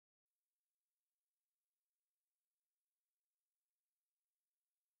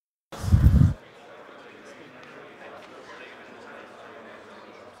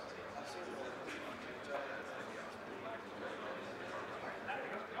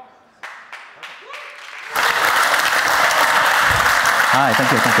Hi,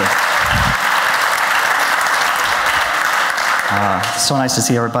 thank you, thank you. So nice to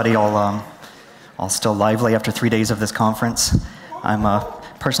see everybody all still lively after 3 days of this conference. I'm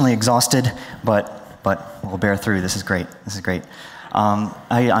personally exhausted, but we'll bear through. This is great. This is great.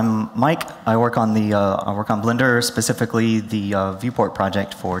 I'm Mike. I work on Blender, specifically the Viewport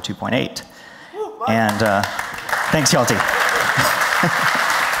project for 2.8. And thanks, Yalti.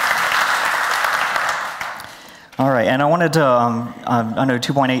 All right, and I wanted to, I know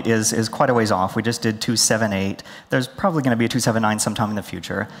 2.8 is quite a ways off. We just did 2.7.8. There's probably going to be a 2.7.9 sometime in the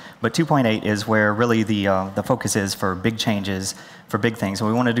future, but 2.8 is where really the focus is for big changes, for big things, and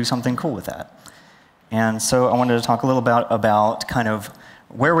we want to do something cool with that. And so I wanted to talk a little about kind of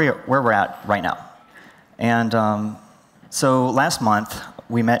where we're at right now. And so last month,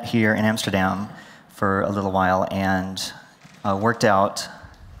 we met here in Amsterdam for a little while and worked out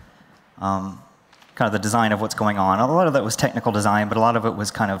kind of the design of what's going on. A lot of that was technical design, but a lot of it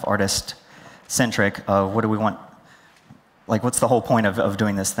was kind of artist-centric. What do we want? Like, what's the whole point of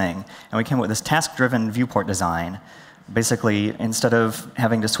doing this thing? And we came up with this task-driven viewport design. Basically, instead of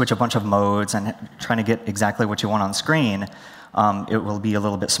having to switch a bunch of modes and trying to get exactly what you want on screen, it will be a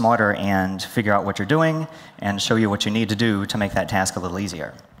little bit smarter and figure out what you're doing and show you what you need to do to make that task a little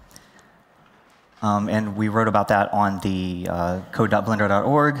easier. And we wrote about that on the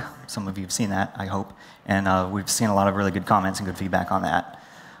code.blender.org. Some of you have seen that, I hope. And we've seen a lot of really good comments and good feedback on that.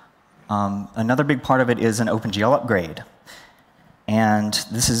 Another big part of it is an OpenGL upgrade. And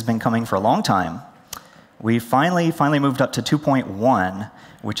this has been coming for a long time. We finally moved up to 2.1,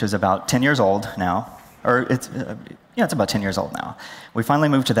 which is about 10 years old now. Or it's about 10 years old now. We finally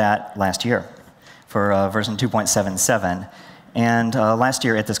moved to that last year for version 2.77. And last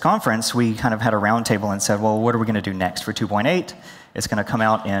year at this conference, we kind of had a roundtable and said, well, what are we going to do next for 2.8? It's going to come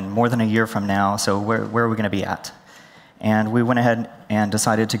out in more than a year from now, so where are we going to be at? And we went ahead and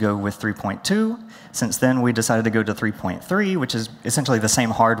decided to go with 3.2. Since then, we decided to go to 3.3, which is essentially the same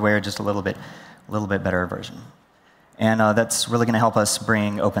hardware, just a little bit better version. And that's really going to help us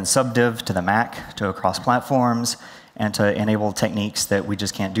bring Open Subdiv to the Mac, to across platforms, and to enable techniques that we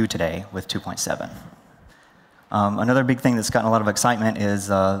just can't do today with 2.7. Another big thing that's gotten a lot of excitement is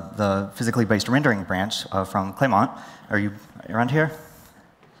the physically based rendering branch from Clément. Are you around here?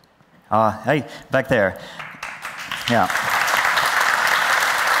 Hey, back there. Yeah.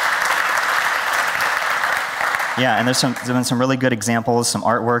 Yeah, and there's been some really good examples, some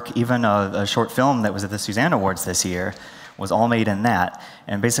artwork, even a short film that was at the Suzanne Awards this year was all made in that.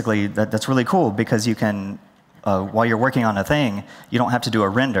 And basically, that's really cool because you can, while you're working on a thing, you don't have to do a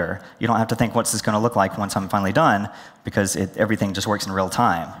render. You don't have to think, what's this going to look like once I'm finally done, because everything just works in real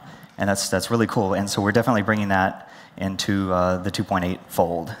time. And that's really cool. And so we're definitely bringing that into the 2.8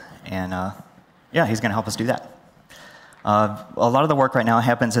 fold. And yeah, he's going to help us do that. A lot of the work right now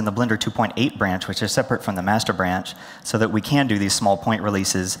happens in the Blender 2.8 branch, which is separate from the master branch, so that we can do these small point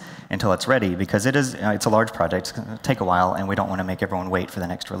releases until it's ready, because it's a large project. It's going to take a while, and we don't want to make everyone wait for the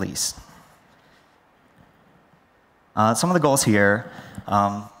next release. Some of the goals here,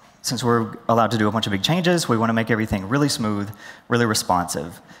 since we're allowed to do a bunch of big changes, we want to make everything really smooth, really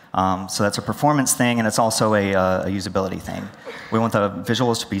responsive. So that's a performance thing, and it's also a usability thing. We want the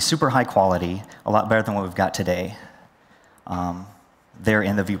visuals to be super high quality, a lot better than what we've got today. There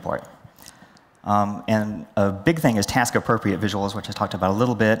in the viewport. And a big thing is task-appropriate visuals, which I talked about a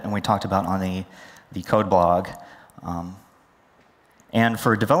little bit, and we talked about on the code blog. And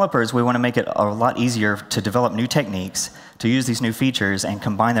for developers, we want to make it a lot easier to develop new techniques, to use these new features, and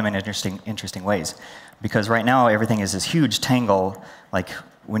combine them in interesting ways. Because right now, everything is this huge tangle. Like,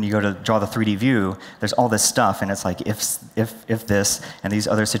 when you go to draw the 3D view, there's all this stuff, and it's like if this, and these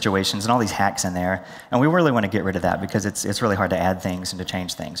other situations, and all these hacks in there. And we really want to get rid of that, because it's really hard to add things and to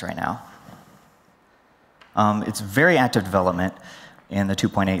change things right now. It's very active development in the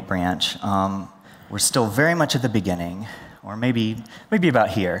 2.8 branch. We're still very much at the beginning, or maybe about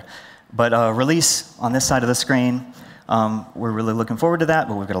here. But release on this side of the screen, we're really looking forward to that,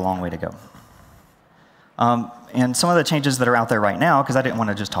 but we've got a long way to go. And some of the changes that are out there right now, because I didn't want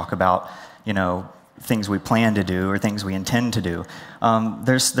to just talk about, things we plan to do or things we intend to do.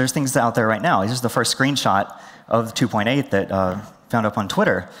 There's things out there right now. This is the first screenshot of 2.8 that found up on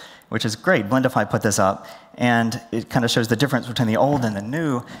Twitter, which is great. Blendify put this up, and it kind of shows the difference between the old and the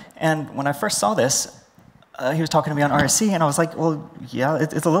new. And when I first saw this, he was talking to me on RSC, and I was like, well, yeah,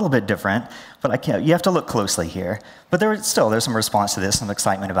 it's a little bit different, but you have to look closely here. But there's some response to this, some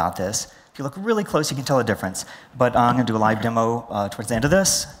excitement about this. If you look really close, you can tell a difference. But I'm going to do a live demo towards the end of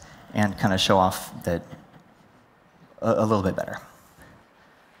this and kind of show off that a little bit better.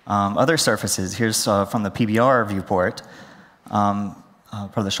 Other surfaces, here's from the PBR viewport.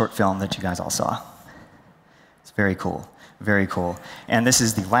 part of the short film that you guys all saw. It's very cool, very cool. And this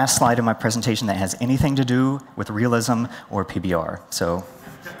is the last slide of my presentation that has anything to do with realism or PBR. So,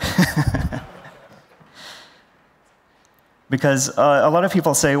 because a lot of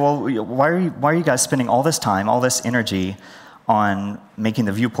people say, well, why are you guys spending all this time, all this energy on making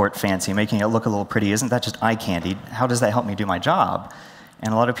the viewport fancy, making it look a little pretty? Isn't that just eye candy? How does that help me do my job?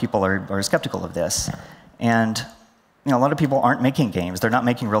 And a lot of people are skeptical of this. And a lot of people aren't making games. They're not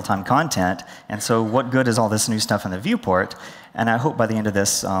making real-time content. And so what good is all this new stuff in the viewport? And I hope by the end of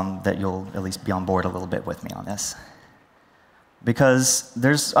this that you'll at least be on board a little bit with me on this. Because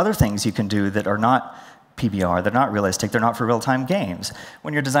there's other things you can do that are not PBR, they're not realistic, they're not for real-time games.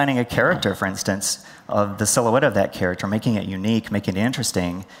 When you're designing a character, for instance, of the silhouette of that character, making it unique, making it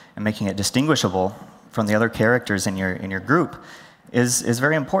interesting, and making it distinguishable from the other characters in your group is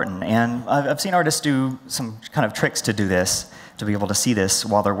very important. And I've seen artists do some kind of tricks to do this, to be able to see this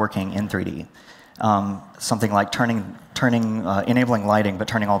while they're working in 3D. Something like enabling lighting, but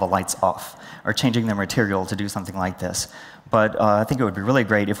turning all the lights off, or changing the material to do something like this. But I think it would be really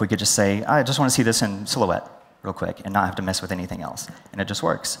great if we could just say, I just want to see this in silhouette real quick, and not have to mess with anything else. And it just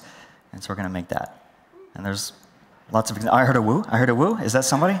works. And so we're going to make that. And there's lots of, I heard a woo? I heard a woo? Is that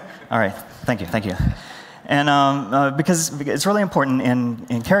somebody? All right, thank you, thank you. And because it's really important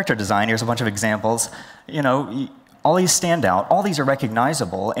in character design, here's a bunch of examples. All these stand out, all these are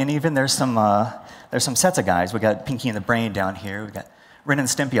recognizable, and even there's some sets of guys. We got Pinky and the Brain down here, we got Ren and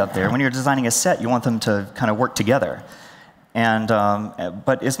Stimpy up there. When you're designing a set, you want them to kind of work together. And,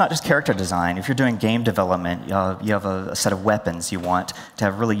 but it's not just character design. If you're doing game development, you have a set of weapons you want to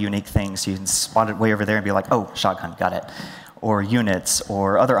have really unique things, so you can spot it way over there and be like, oh, shotgun, got it. Or units,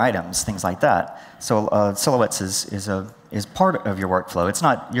 or other items, things like that. So silhouettes is part of your workflow. It's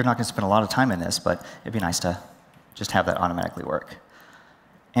not, you're not going to spend a lot of time in this, but it'd be nice to just have that automatically work.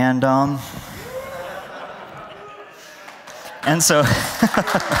 And so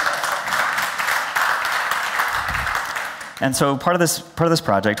and so part of this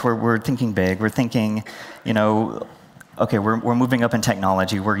project, we're thinking big. We're thinking, okay, we're moving up in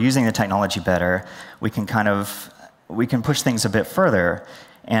technology. We're using the technology better. We can push things a bit further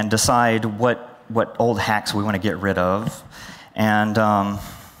and decide what old hacks we want to get rid of, and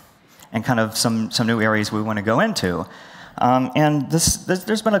kind of some new areas we want to go into. And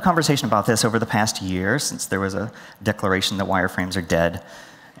there's been a conversation about this over the past year, since there was a declaration that wireframes are dead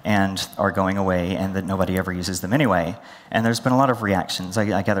and are going away, and that nobody ever uses them anyway. And there's been a lot of reactions.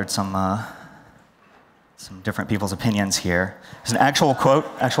 I gathered some different people's opinions here. There's an actual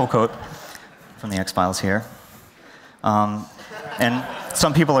quote from the X-Files here. And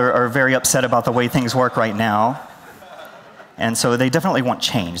some people are very upset about the way things work right now. And so they definitely want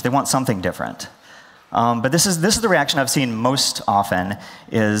change. They want something different. But this is the reaction I've seen most often,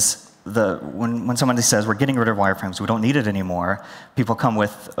 is when somebody says, we're getting rid of wireframes, we don't need it anymore, people come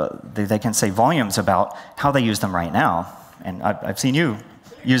with, they can say volumes about how they use them right now. And I've seen you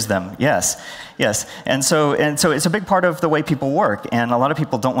use them, yes. And so it's a big part of the way people work, and a lot of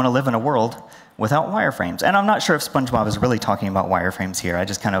people don't want to live in a world without wireframes. And I'm not sure if SpongeBob is really talking about wireframes here. I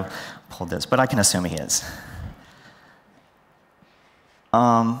just kind of pulled this, but I can assume he is.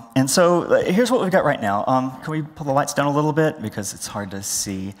 And so here's what we've got right now. Can we pull the lights down a little bit? Because it's hard to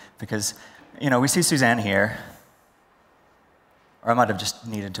see. Because, we see Suzanne here. Or I might have just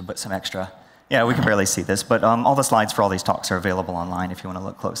needed to put some extra. Yeah, we can barely see this. But all the slides for all these talks are available online if you want to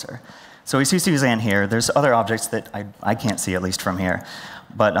look closer. So we see Suzanne here. There's other objects that I can't see, at least from here.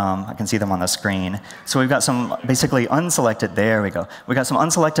 But I can see them on the screen. So we've got some basically unselected, there we go. We've got some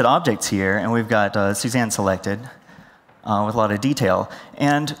unselected objects here, and we've got Suzanne selected with a lot of detail.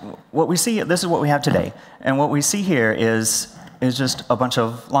 And what we see, this is what we have today. And what we see here is just a bunch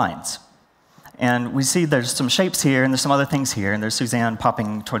of lines. And we see there's some shapes here, and there's some other things here, and there's Suzanne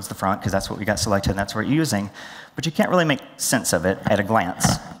popping towards the front, because that's what we got selected, and that's what we're using. But you can't really make sense of it at a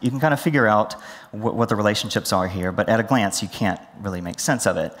glance. You can kind of figure out what the relationships are here, but at a glance, you can't really make sense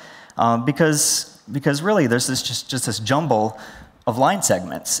of it. Because really, there's just this jumble of line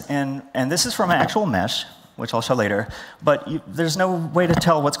segments. And this is from an actual mesh, which I'll show later, but there's no way to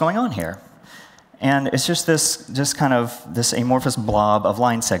tell what's going on here. And it's just this amorphous blob of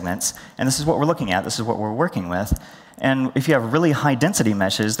line segments, and this is what we're looking at, this is what we're working with. And if you have really high density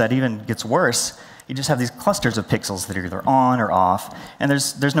meshes, that even gets worse. You just have these clusters of pixels that are either on or off, and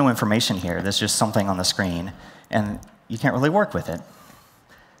there's no information here. There's just something on the screen, and you can't really work with it.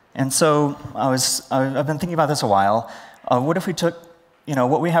 And so I've been thinking about this a while. What if we took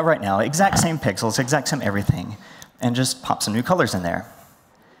what we have right now, exact same pixels, exact same everything, and just pop some new colors in there?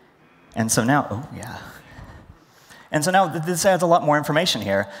 And so now, And so now this adds a lot more information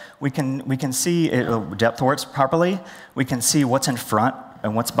here. We can see depth works properly. We can see what's in front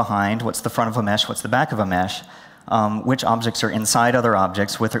and what's behind, what's the front of a mesh, what's the back of a mesh, which objects are inside other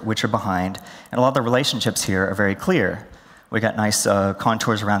objects, which are behind. And a lot of the relationships here are very clear. We got nice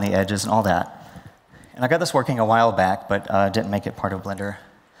contours around the edges and all that. And I got this working a while back, but didn't make it part of Blender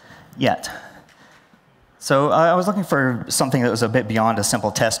yet. So I was looking for something that was a bit beyond a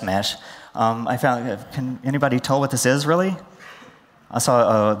simple test mesh. I found, can anybody tell what this is, really? I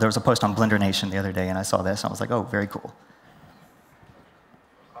saw there was a post on Blender Nation the other day, and I saw this, and I was like, oh, very cool.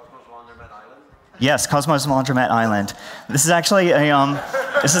 Cosmos Laundromat Island? Yes, Cosmos Laundromat Island. This is actually a,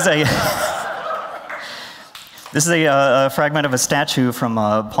 this is a fragment of a statue from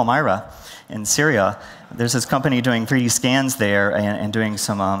Palmyra in Syria. There's this company doing 3D scans there and doing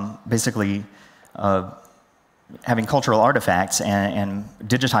some, basically, having cultural artifacts and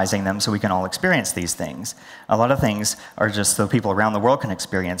digitizing them so we can all experience these things. A lot of things are just so people around the world can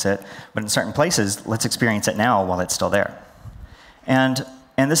experience it, but in certain places, let's experience it now while it's still there. And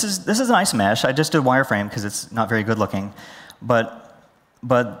this is a nice mesh. I just did wireframe because it's not very good looking, but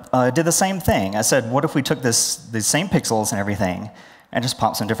I did the same thing. I said, what if we took these same pixels and everything and just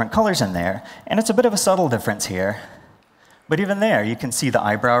popped some different colors in there? And it's a bit of a subtle difference here. But even there, you can see the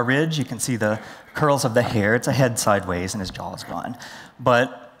eyebrow ridge, you can see the curls of the hair. It's a head sideways and his jaw is gone.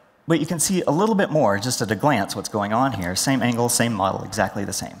 But you can see a little bit more, just at a glance, what's going on here. Same angle, same model, exactly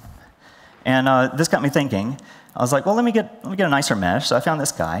the same. And this got me thinking. I was like, well, let me get a nicer mesh. So I found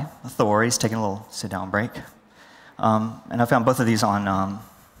this guy, Thor. He's taking a little sit-down break. And I found both of these on,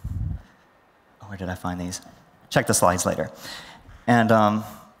 where did I find these? Check the slides later. And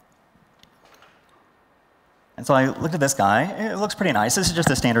so I looked at this guy. It looks pretty nice. This is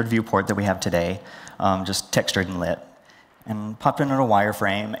just a standard viewport that we have today, just textured and lit. And popped it into a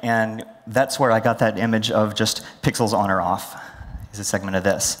wireframe, and that's where I got that image of just pixels on or off, is a segment of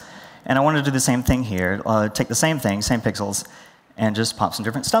this. And I wanted to do the same thing here, take the same thing, same pixels, and just pop some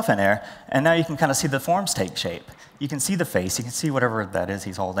different stuff in there. And now you can kind of see the forms take shape. You can see the face, you can see whatever that is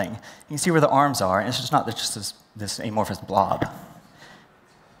he's holding. You can see where the arms are, and it's just not just this amorphous blob.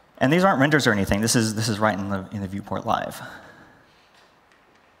 And these aren't renders or anything. This is right in the Viewport Live.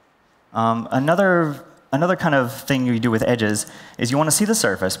 Another kind of thing you do with edges is you want to see the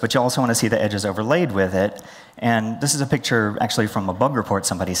surface, but you also want to see the edges overlaid with it. And this is a picture actually from a bug report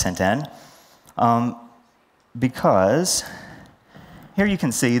somebody sent in, because here you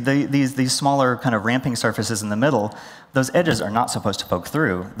can see these smaller kind of ramping surfaces in the middle. Those edges are not supposed to poke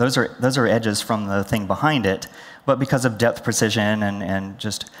through. Those are edges from the thing behind it. But because of depth precision and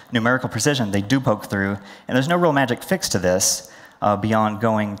just numerical precision, they do poke through. And there's no real magic fix to this beyond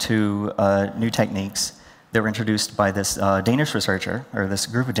going to new techniques that were introduced by this Danish researcher, or this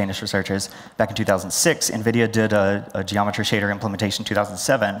group of Danish researchers, back in 2006. NVIDIA did a geometry shader implementation in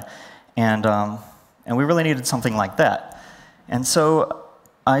 2007. And we really needed something like that. And so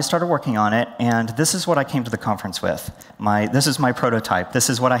I started working on it, and this is what I came to the conference with. This is my prototype. This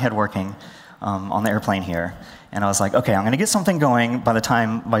is what I had working on the airplane here. And I was like, okay, I'm going to get something going by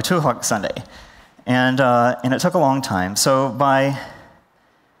 2 o'clock Sunday. And it took a long time. So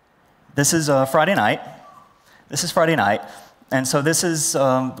this is Friday night. This is Friday night. And so this is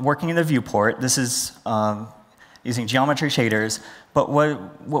working in the viewport. This is using geometry shaders. But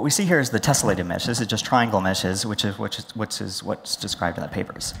what we see here is the tessellated mesh. This is just triangle meshes, which is what's described in the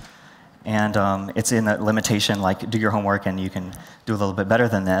papers. And it's in that limitation, like do your homework and you can do a little bit better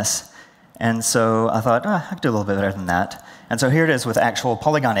than this. And so I thought, I could do a little bit better than that. And so here it is with actual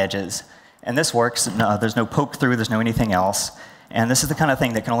polygon edges. And this works. No, there's no poke through. There's no anything else. And this is the kind of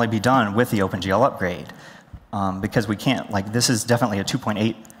thing that can only be done with the OpenGL upgrade. Because we can't, this is definitely a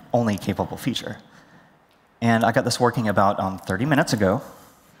 2.8 only capable feature. And I got this working about 30 minutes ago,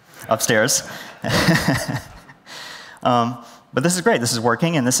 upstairs. But this is great. This is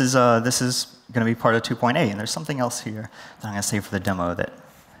working, and this is going to be part of 2.8. And there's something else here that I'm going to save for the demo that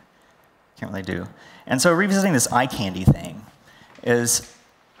I can't really do. And so revisiting this eye candy thing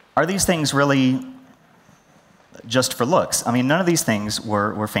are these things really just for looks? I mean, none of these things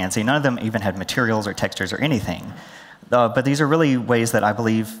were fancy. None of them even had materials or textures or anything. But these are really ways that I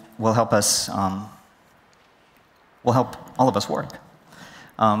believe will help us, will help all of us work.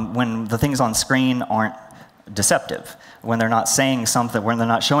 When the things on screen aren't deceptive, when they're not saying something, when they're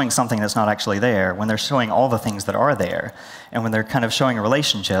not showing something that's not actually there, when they're showing all the things that are there, and when they're kind of showing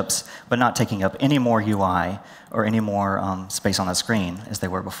relationships, but not taking up any more UI or any more space on the screen as they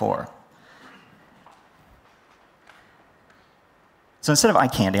were before. So instead of eye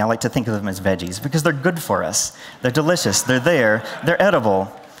candy, I like to think of them as veggies, because they're good for us. They're delicious, they're there, they're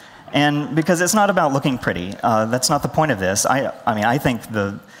edible. And because it's not about looking pretty. That's not the point of this. I mean, I think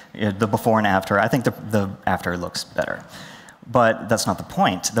the before and after, I think the after looks better. But that's not the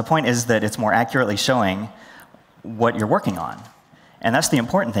point. The point is that it's more accurately showing what you're working on. And that's the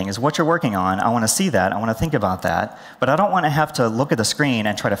important thing, is what you're working on. I want to see that. I want to think about that. But I don't want to have to look at the screen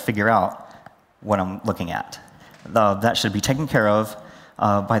and try to figure out what I'm looking at. That should be taken care of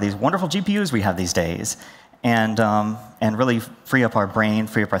by these wonderful GPUs we have these days, and really free up our brain,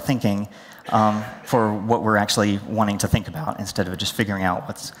 free up our thinking for what we're actually wanting to think about, instead of just figuring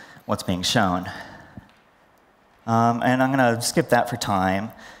out what's being shown. And I'm going to skip that for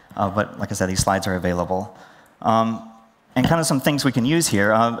time, but like I said, these slides are available. And kind of some things we can use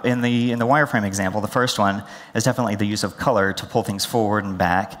here. In the wireframe example, the first one is definitely the use of color to pull things forward and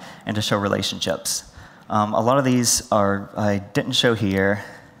back and to show relationships. A lot of these I didn't show here,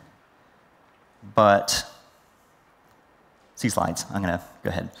 but see slides. I'm going to go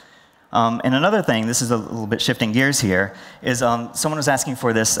ahead. And another thing, this is a little bit shifting gears here, is someone was asking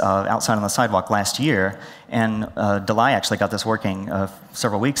for this outside on the sidewalk last year, and Delay actually got this working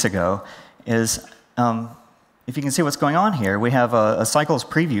several weeks ago, is if you can see what's going on here, we have a cycles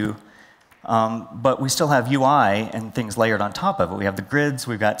preview, but we still have UI and things layered on top of it. We have the grids,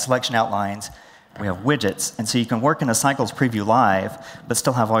 we've got selection outlines, we have widgets, and so you can work in a cycles preview live, but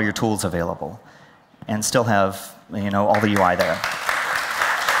still have all your tools available, and still have all the UI there.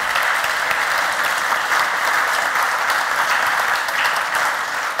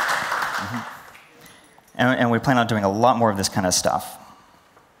 And we plan on doing a lot more of this kind of stuff.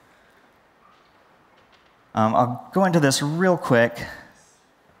 I'll go into this real quick.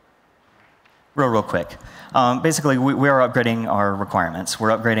 Real quick. Basically, we are upgrading our requirements. We're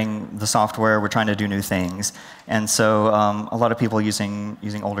upgrading the software. We're trying to do new things. And so a lot of people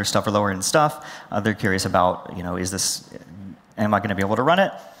using older stuff or lower-end stuff, they're curious about, am I going to be able to run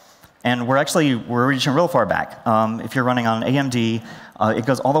it? And we're reaching real far back. If you're running on AMD, it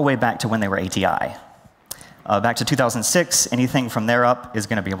goes all the way back to when they were ATI. Back to 2006, anything from there up is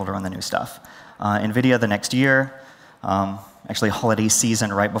going to be able to run the new stuff. NVIDIA the next year, actually holiday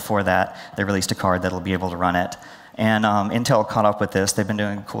season right before that, they released a card that'll be able to run it. And Intel caught up with this. They've been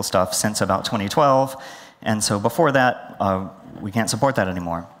doing cool stuff since about 2012. And so before that, we can't support that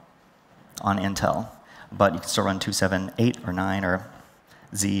anymore on Intel. But you can still run 2.7.8 or 9 or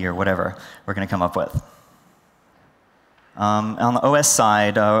Z or whatever we're going to come up with. On the OS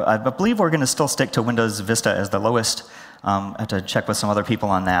side, I believe we're going to still stick to Windows Vista as the lowest. I have to check with some other people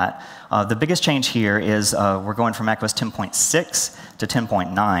on that. The biggest change here is we're going from macOS 10.6 to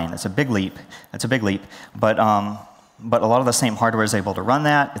 10.9. It's a big leap. It's a big leap. But a lot of the same hardware is able to run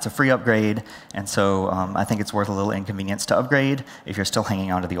that. It's a free upgrade. And so I think it's worth a little inconvenience to upgrade if you're still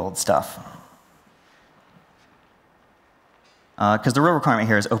hanging on to the old stuff. Because the real requirement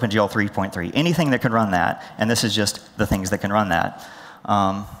here is OpenGL 3.3. Anything that can run that, and this is just the things that can run that.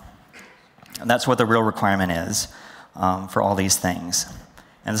 That's what the real requirement is for all these things.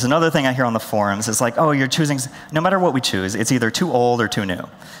 And there's another thing I hear on the forums. It's like, oh, you're choosing, no matter what we choose, it's either too old or too new.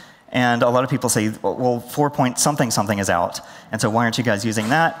 And a lot of people say, well, 4-point-something is out, and so why aren't you guys using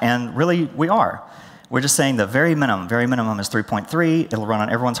that? And really, we are. We're just saying the very minimum is 3.3. It'll run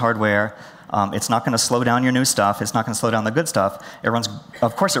on everyone's hardware. It's not going to slow down your new stuff. It's not going to slow down the good stuff.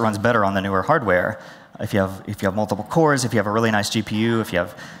 Of course, it runs better on the newer hardware. If you have multiple cores, if you have a really nice GPU, if you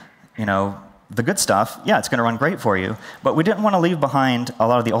have, the good stuff, yeah, it's going to run great for you. But we didn't want to leave behind a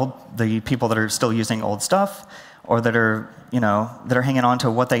lot of the people that are still using old stuff, or that are hanging on to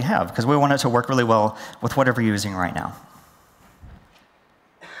what they have, because we want it to work really well with whatever you're using right now.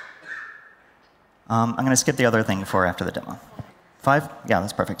 I'm going to skip the other thing for after the demo. 5? Yeah,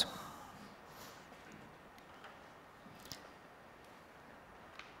 that's perfect.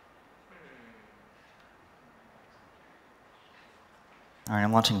 All right,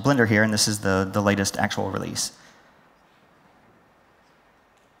 I'm launching Blender here, and this is the latest actual release.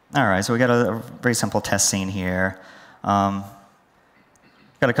 All right, so we got a very simple test scene here. Got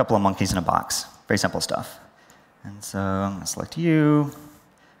a couple of monkeys in a box. Very simple stuff. And so I'm going to select you.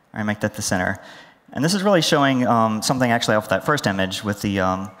 All right, make that the center. And this is really showing something actually off that first image with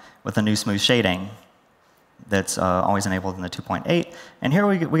the new smooth shading that's always enabled in the 2.8. And here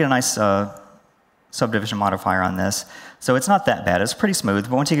we get a nice subdivision modifier on this. So it's not that bad. It's pretty smooth,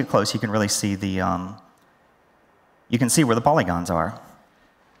 but once you get close, you can really see you can see where the polygons are.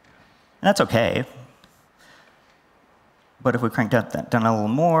 And that's okay. But if we crank that down a little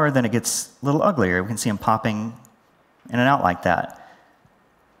more, then it gets a little uglier. We can see them popping in and out like that.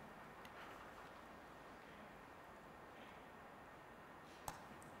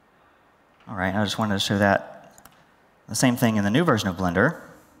 All right, I just wanted to show that. The same thing in the new version of Blender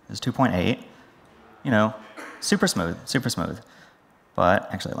is 2.8. You know, super smooth, super smooth. But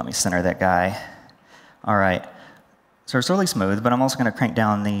actually, let me center that guy. All right. So it's really smooth, but I'm also going to crank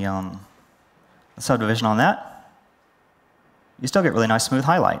down the subdivision on that. You still get really nice smooth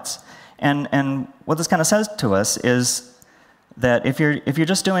highlights. And what this kind of says to us is that if you're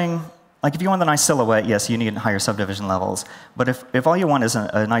just doing, like if you want a nice silhouette, yes, you need higher subdivision levels. But if all you want is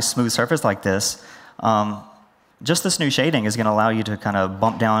a nice smooth surface like this, just this new shading is going to allow you to kind of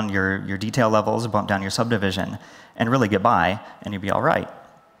bump down your detail levels, bump down your subdivision, and really get by, and you'll be all right.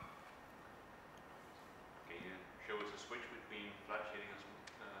 Can you show us a switch between flat shading and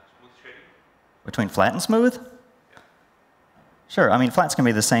smooth shading? Between flat and smooth? Yeah. Sure. I mean, flat's going to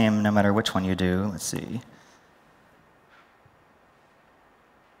be the same no matter which one you do. Let's see.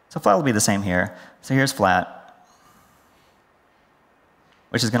 So flat will be the same here. So here's flat,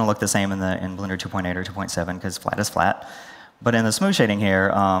 which is going to look the same in Blender 2.8 or 2.7 because flat is flat. But in the smooth shading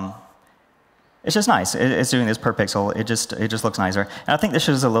here, it's just nice. It's doing this per pixel. It just looks nicer. And I think this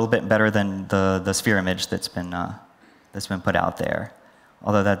is a little bit better than the sphere image that's been put out there.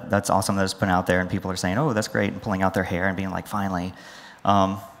 Although that's awesome that it's put out there and people are saying, oh, that's great, and pulling out their hair and being like, finally.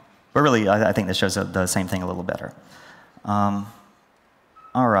 But really, I think this shows the same thing a little better.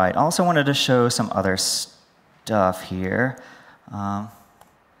 All right. I also wanted to show some other stuff here.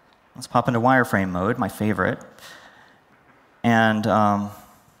 Let's pop into wireframe mode, my favorite. And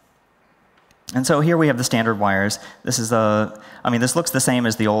so here we have the standard wires. This is this looks the same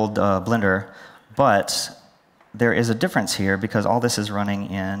as the old Blender, but there is a difference here because all this is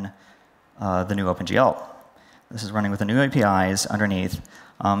running in the new OpenGL. This is running with the new APIs underneath.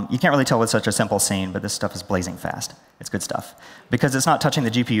 You can't really tell with such a simple scene, but this stuff is blazing fast. It's good stuff. Because it's not touching the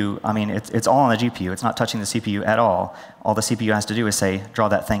GPU. I mean, it's all on the GPU. It's not touching the CPU at all. All the CPU has to do is say, draw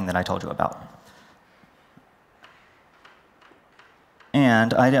that thing that I told you about.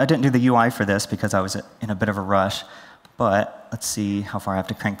 And I didn't do the UI for this because I was in a bit of a rush. But let's see how far I have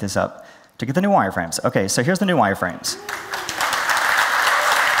to crank this up to get the new wireframes. OK, so here's the new wireframes.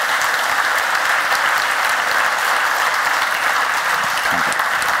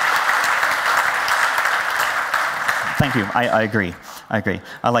 Thank you. I agree. I agree.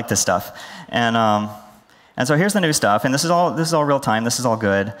 I like this stuff. And so here's the new stuff. And this is all real time. This is all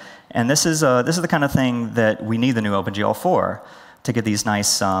good. And this is the kind of thing that we need the new OpenGL for to get these nice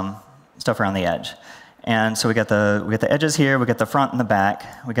stuff around the edge. And so we got the edges here. We got the front and the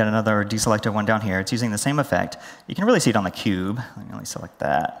back. We got another deselected one down here. It's using the same effect. You can really see it on the cube. Let me select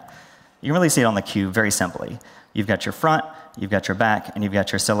that. You can really see it on the cube very simply. You've got your front, you've got your back, and you've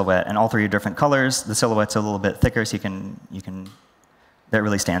got your silhouette. And all three are different colors. The silhouette's a little bit thicker, so that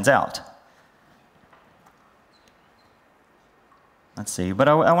really stands out. Let's see. But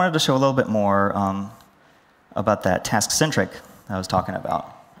I wanted to show a little bit more about that task-centric I was talking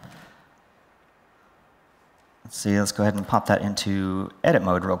about. Let's see. Let's go ahead and pop that into edit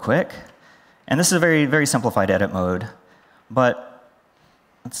mode real quick. And this is a very, very simplified edit mode. But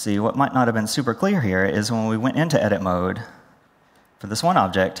let's see, what might not have been super clear here is when we went into edit mode for this one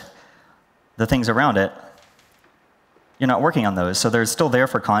object, the things around it, you're not working on those. So they're still there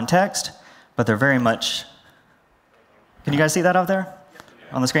for context, but they're very much, can you guys see that out there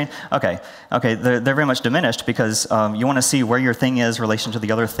on the screen? OK, they're very much diminished because you want to see where your thing is in relation to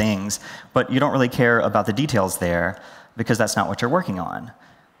the other things, but you don't really care about the details there because that's not what you're working on.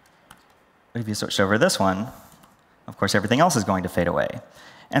 But if you switch over to this one, of course, everything else is going to fade away.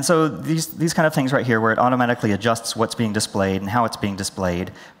 And so these kind of things right here where it automatically adjusts what's being displayed and how it's being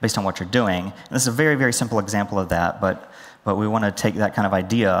displayed based on what you're doing. And this is a very, very simple example of that, but we want to take that kind of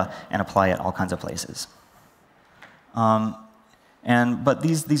idea and apply it all kinds of places. But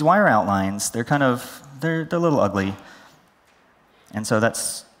these wire outlines, they're a little ugly. And so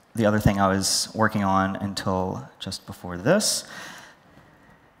that's the other thing I was working on until just before this.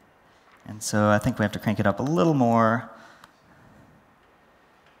 And so I think we have to crank it up a little more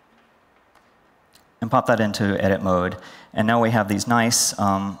and pop that into edit mode. And now we have these nice,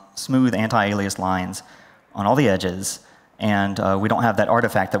 smooth anti-aliased lines on all the edges. And we don't have that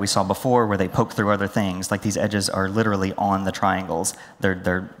artifact that we saw before where they poke through other things. Like these edges are literally on the triangles.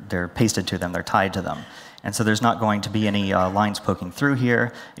 They're pasted to them. They're tied to them. And so there's not going to be any lines poking through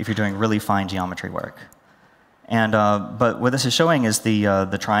here if you're doing really fine geometry work. And but what this is showing is the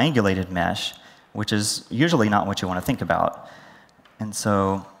triangulated mesh, which is usually not what you want to think about. And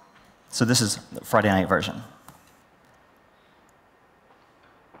so this is the Friday night version.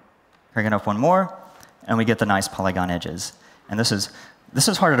 Cranking up one more, and we get the nice polygon edges. And this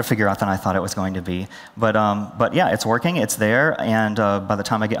is harder to figure out than I thought it was going to be. But yeah, it's working. It's there. And by the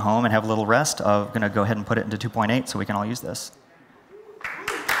time I get home and have a little rest, I'm going to go ahead and put it into 2.8 so we can all use this.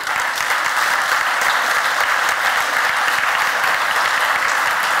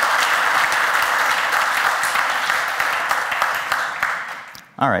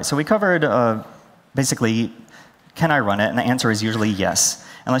 All right, so we covered basically, can I run it? And the answer is usually yes.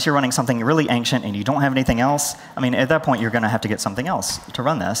 Unless you're running something really ancient and you don't have anything else, I mean, at that point, you're going to have to get something else to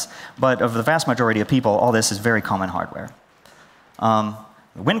run this. But of the vast majority of people, all this is very common hardware.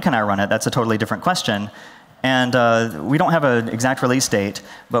 When can I run it? That's a totally different question. And we don't have an exact release date,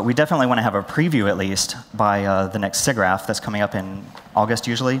 but we definitely want to have a preview at least by the next SIGGRAPH that's coming up in August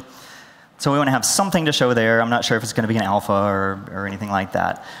usually. So we want to have something to show there. I'm not sure if it's going to be an alpha or anything like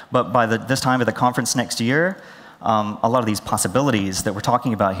that. But by this time at the conference next year, a lot of these possibilities that we're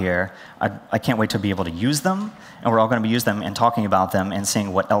talking about here, I can't wait to be able to use them. And we're all going to use them and talking about them and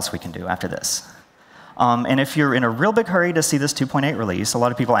seeing what else we can do after this. And if you're in a real big hurry to see this 2.8 release, a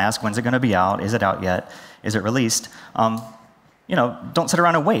lot of people ask, when's it going to be out? Is it out yet? Is it released? You know, don't sit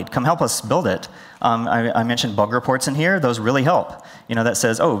around and wait. Come help us build it. I mentioned bug reports in here. Those really help. You know, that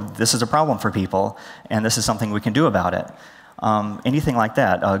says, oh, this is a problem for people, and this is something we can do about it. Anything like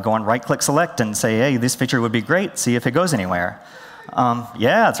that. Go on right-click select and say, hey, this feature would be great. See if it goes anywhere.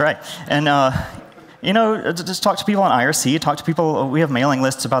 Yeah, that's right. And you know, just talk to people on IRC. Talk to people. We have mailing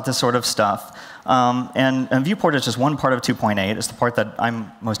lists about this sort of stuff. And Viewport is just one part of 2.8. It's the part that I'm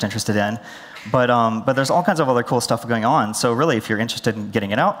most interested in. But there's all kinds of other cool stuff going on. So really, if you're interested in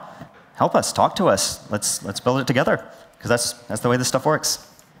getting it out, help us. Talk to us. Let's build it together. Because that's the way this stuff works.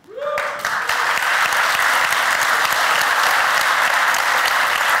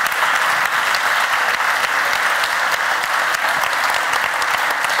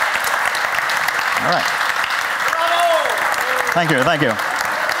 All right. Thank you. Thank you.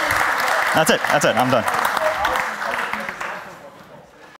 That's it. I'm done.